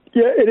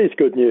Yeah, it is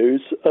good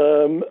news.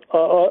 I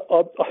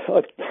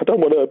don't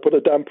want to put a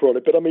damper on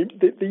it, but I mean,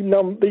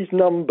 these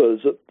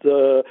numbers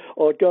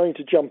are going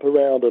to jump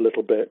around a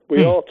little bit.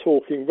 We are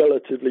talking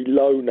relatively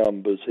low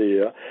numbers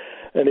here,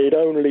 and it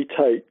only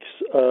takes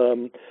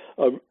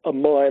a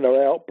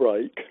minor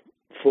outbreak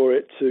for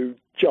it to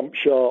jump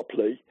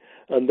sharply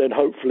and then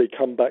hopefully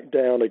come back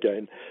down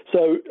again.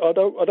 So I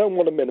don't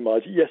want to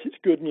minimise it. Yes, it's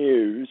good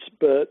news,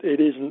 but it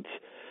isn't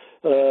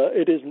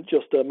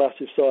just a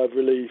massive sigh of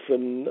relief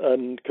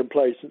and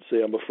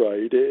complacency, I'm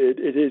afraid.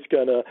 It is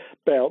going to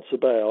bounce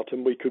about,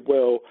 and we could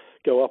well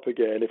go up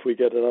again if we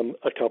get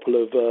a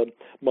couple of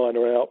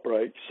minor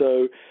outbreaks.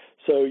 So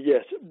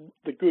yes,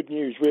 the good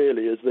news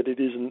really is that it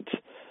isn't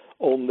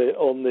on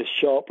this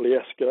sharply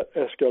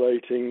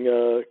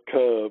escalating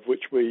curve,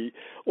 which we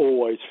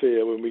always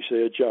fear when we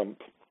see a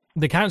jump.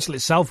 The council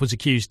itself was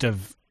accused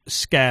of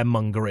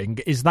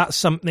scaremongering. Is that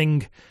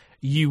something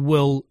you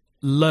will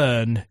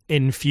learn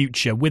in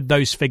future with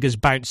those figures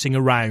bouncing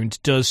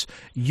around? Does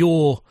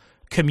your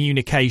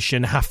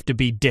communication have to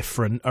be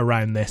different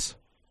around this?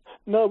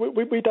 No,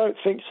 we don't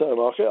think so,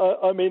 Mark.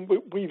 I mean,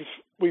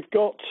 we've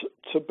got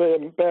to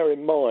bear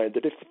in mind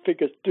that if the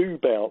figures do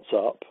bounce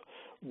up,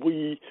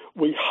 we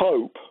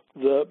hope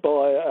that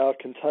by our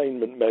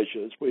containment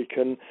measures we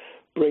can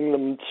bring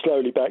them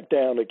slowly back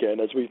down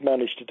again, as we've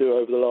managed to do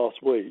over the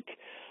last week.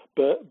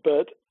 But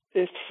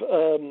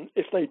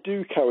if they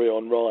do carry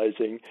on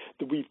rising,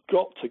 we've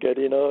got to get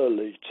in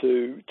early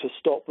to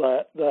stop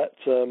that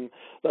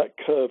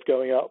curve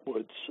going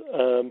upwards.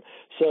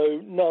 So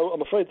no,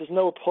 I'm afraid there's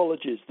no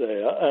apologies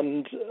there,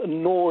 and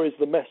nor is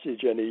the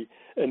message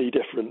any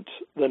different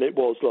than it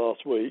was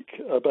last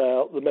week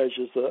about the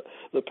measures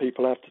that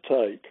people have to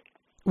take.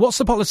 What's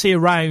the policy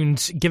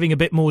around giving a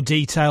bit more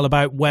detail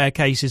about where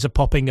cases are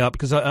popping up?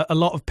 Because a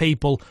lot of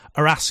people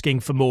are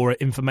asking for more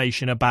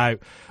information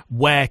about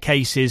where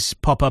cases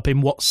pop up,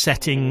 in what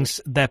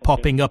settings they're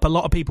popping up. A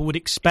lot of people would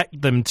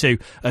expect them to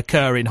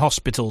occur in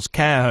hospitals,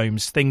 care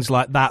homes, things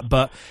like that,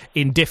 but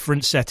in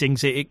different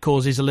settings it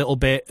causes a little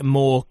bit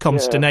more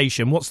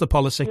consternation. Yeah. What's the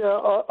policy?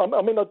 Yeah,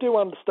 I mean, I do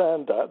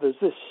understand that. There's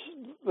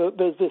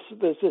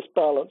this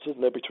balance, isn't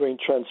there, between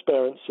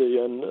transparency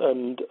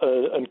and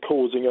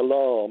causing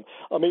alarm.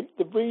 I mean,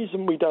 the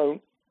reason we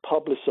don't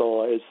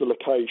publicise the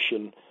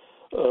location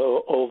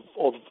of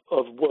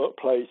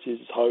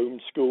workplaces,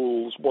 homes,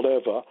 schools,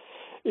 whatever,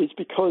 is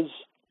because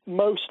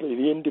mostly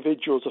the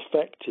individuals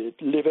affected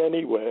live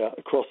anywhere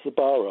across the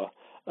borough,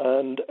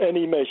 and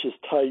any measures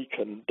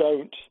taken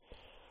don't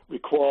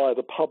require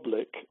the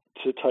public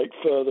to take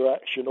further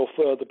action or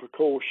further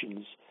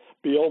precautions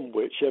beyond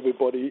which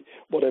everybody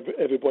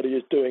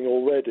is doing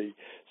already.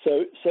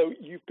 So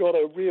you've got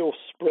a real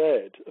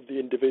spread of the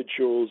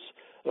individuals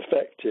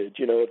affected,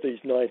 of these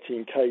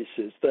 19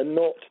 cases. They're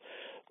not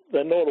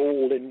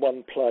all in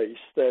one place.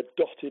 They're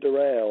dotted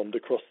around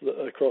across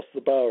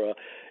the borough.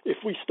 If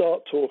we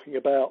start talking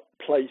about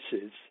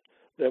places,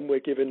 then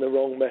we're giving the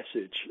wrong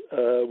message.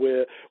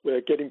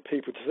 We're getting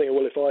people to think,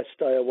 well, if I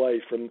stay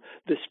away from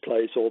this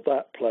place or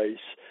that place,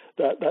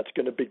 that's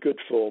going to be good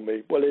for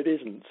me. Well, it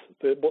isn't.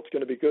 What's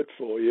going to be good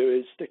for you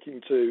is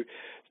sticking to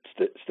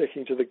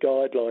the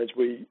guidelines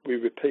we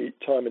repeat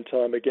time and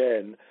time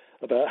again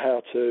about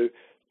how to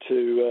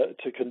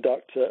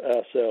conduct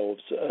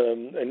ourselves,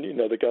 and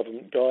the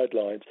government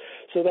guidelines.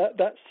 So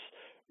that's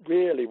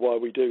really why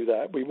we do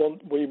that. We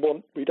don't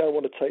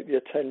want to take the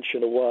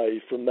attention away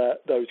from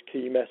those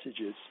key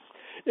messages.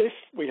 If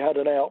we had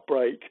an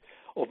outbreak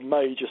of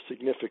major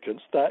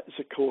significance, that is,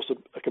 of course,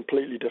 a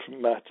completely different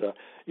matter.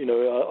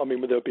 I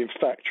mean, there have been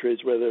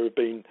factories where there have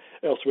been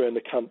elsewhere in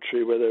the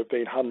country where there have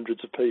been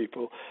hundreds of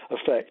people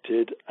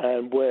affected,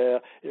 and where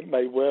it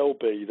may well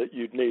be that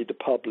you'd need the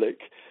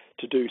public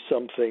to do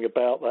something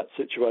about that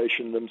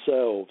situation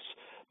themselves.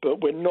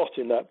 But we're not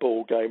in that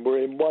ball game.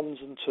 We're in ones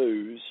and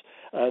twos,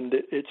 and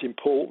it's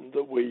important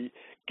that we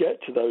get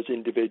to those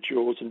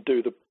individuals and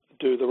do the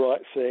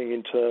right thing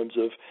in terms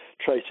of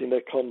tracing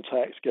their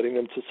contacts, getting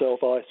them to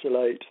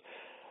self-isolate,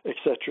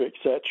 etc.,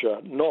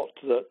 etc. Not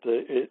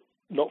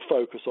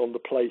focus on the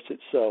place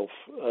itself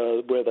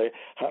where they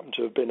happen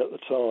to have been at the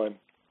time.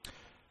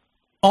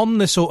 On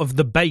the sort of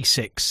the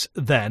basics,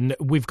 then,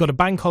 we've got a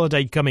bank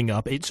holiday coming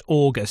up. It's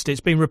August. It's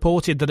been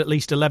reported that at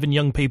least 11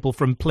 young people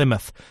from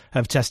Plymouth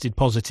have tested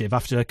positive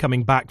after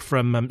coming back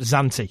from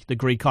Zante, the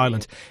Greek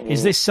island.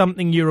 Is this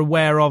something you're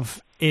aware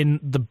of in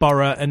the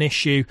borough, an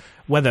issue,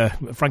 whether,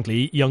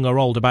 frankly, young or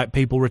old, about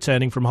people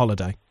returning from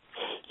holiday?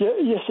 Yeah,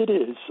 yes, it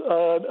is.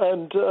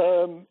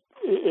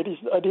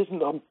 It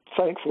isn't, I'm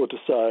thankful to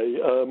say.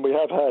 We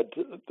have had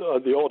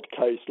the odd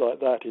case like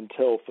that in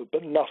Telford,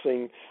 but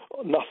nothing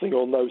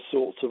on those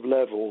sorts of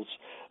levels.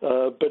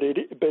 But it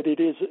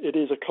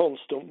is a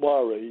constant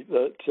worry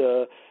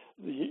that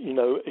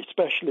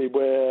especially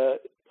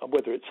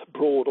whether it's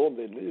abroad or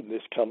in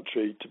this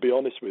country, to be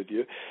honest with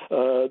you,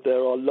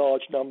 there are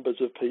large numbers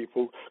of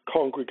people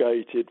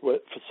congregated for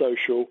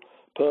social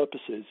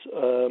purposes,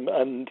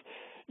 and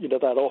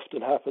that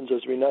often happens,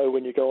 as we know,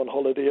 when you go on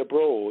holiday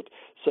abroad.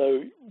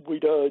 So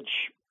we'd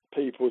urge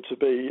people to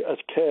be as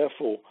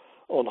careful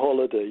on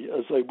holiday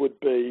as they would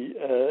be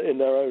in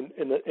their own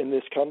in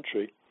this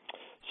country.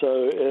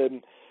 So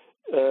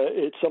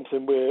it's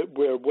something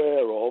we're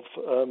aware of,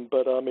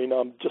 but I mean,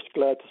 I'm just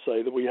glad to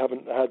say that we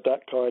haven't had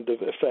that kind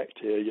of effect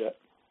here yet.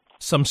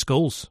 Some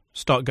schools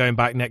start going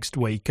back next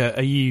week.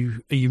 Are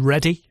you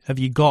ready? Have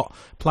you got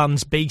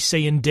plans B,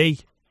 C, and D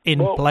in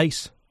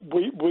place?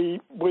 We've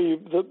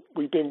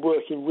been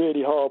working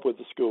really hard with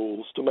the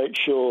schools to make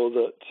sure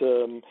that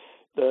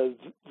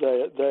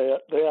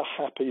they are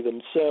happy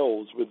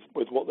themselves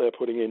with what they're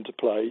putting into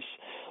place.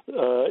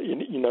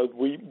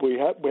 We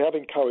have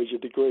encouraged a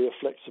degree of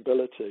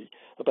flexibility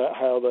about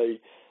how they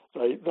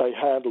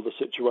handle the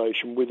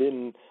situation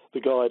within the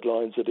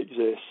guidelines that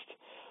exist.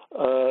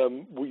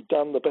 We've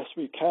done the best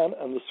we can,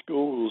 and the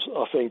schools,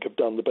 I think, have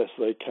done the best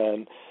they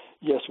can.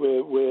 Yes,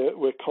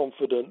 we're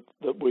confident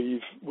that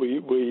we've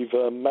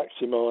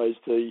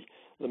maximised the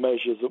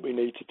measures that we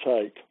need to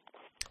take.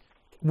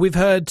 We've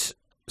heard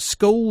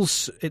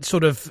schools, it's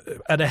sort of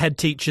at a head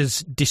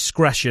teacher's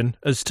discretion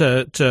as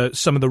to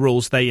some of the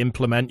rules they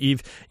implement.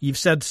 You've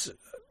said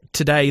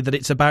today that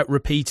it's about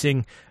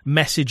repeating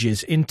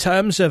messages. In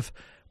terms of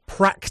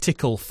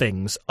practical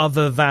things,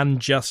 other than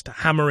just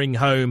hammering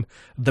home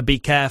the be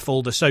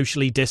careful, the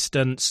socially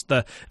distance,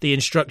 the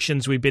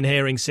instructions we've been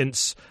hearing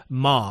since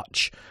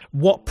March,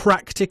 what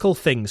practical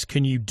things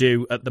can you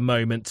do at the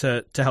moment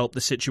to help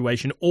the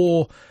situation?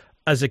 Or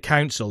as a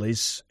council,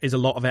 is a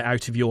lot of it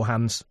out of your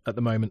hands at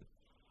the moment?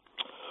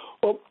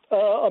 Well,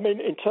 I mean,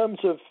 in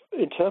terms of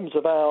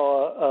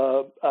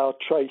our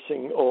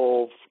tracing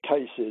of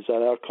cases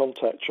and our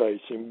contact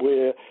tracing,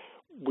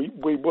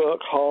 we work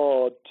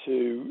hard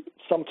to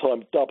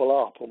sometimes double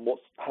up on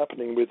what's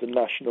happening with the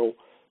national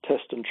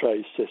test and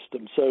trace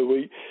system. So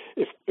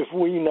if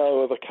we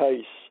know of a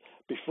case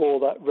before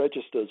that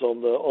registers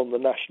on the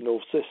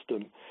national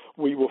system,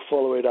 we will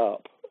follow it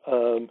up.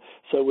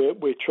 So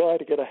we're trying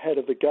to get ahead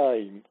of the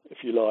game,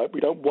 if you like. We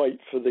don't wait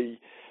for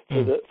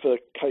for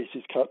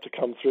cases to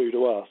come through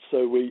to us.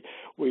 So we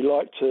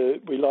like to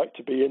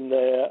be in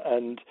there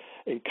and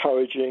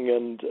encouraging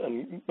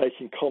and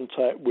making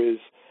contact with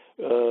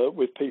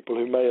people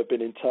who may have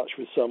been in touch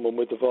with someone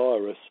with the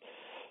virus.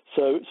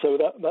 So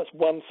that's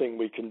one thing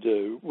we can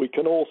do. We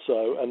can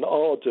also, and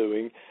are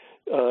doing,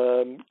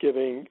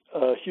 giving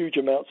huge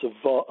amounts of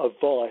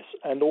advice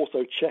and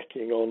also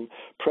checking on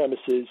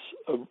premises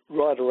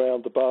right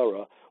around the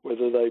borough,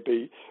 whether they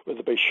be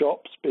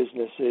shops,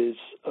 businesses,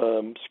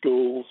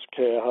 schools,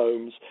 care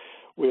homes.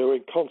 We're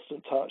in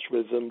constant touch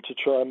with them to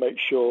try and make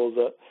sure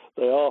that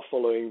they are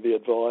following the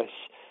advice,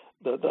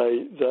 that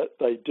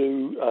they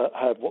do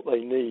have what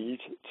they need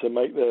to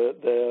make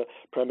their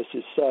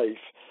premises safe.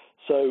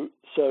 So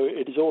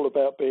it is all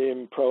about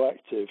being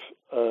proactive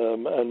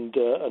and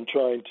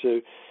trying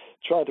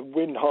to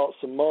win hearts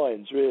and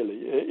minds.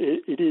 Really,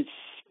 it is.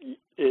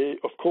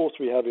 Of course,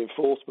 we have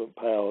enforcement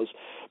powers,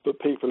 but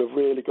people have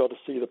really got to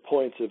see the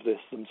point of this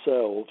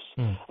themselves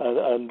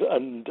and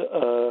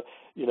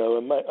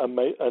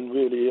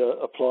really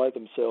apply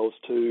themselves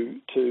to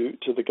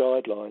the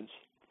guidelines.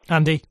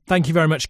 Andy, thank you very much